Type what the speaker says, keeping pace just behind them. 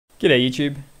G'day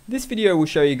YouTube. This video will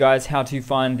show you guys how to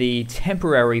find the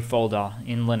temporary folder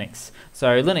in Linux.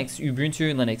 So Linux,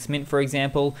 Ubuntu, Linux Mint for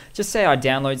example, just say I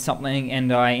download something and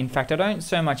in fact I don't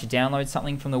so much download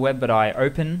something from the web, but I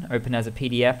open as a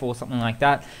PDF or something like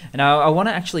that, and I want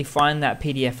to actually find that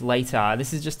PDF later.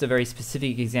 This is just a very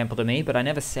specific example to me, but I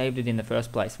never saved it in the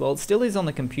first place. Well, it still is on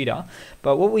the computer,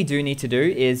 but what we do need to do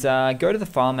is go to the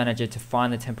file manager to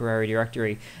find the temporary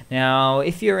directory. Now,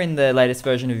 if you're in the latest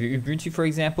version of Ubuntu for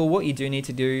example, what you do need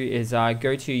to do is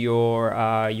go to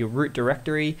your root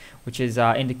directory, which is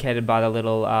indicated by the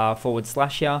little /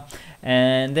 here,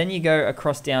 and then you go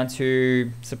across down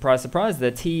to, surprise surprise,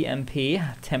 the TMP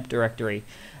temp directory.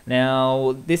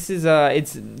 Now this is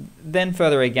it's then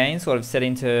further again sort of set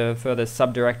into further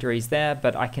subdirectories there,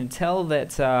 but I can tell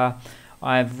that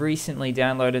I've recently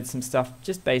downloaded some stuff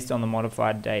just based on the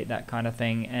modified date, that kind of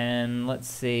thing. And let's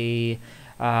see,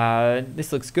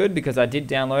 this looks good because I did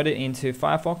download it into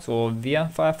Firefox or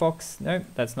via Firefox. Nope,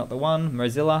 that's not the one.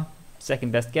 Mozilla,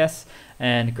 second best guess.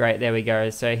 And great, there we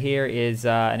go. So here is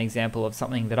an example of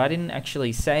something that I didn't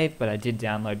actually save, but I did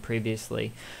download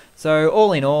previously. So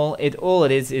all in all, it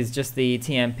is just the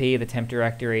TMP, the temp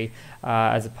directory,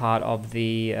 as a part of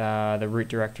the root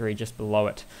directory just below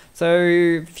it. So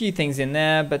a few things in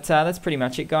there, but that's pretty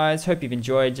much it, guys. Hope you've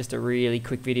enjoyed. Just a really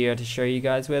quick video to show you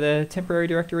guys where the temporary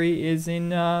directory is in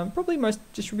probably most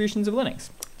distributions of Linux.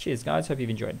 Cheers, guys. Hope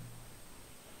you've enjoyed.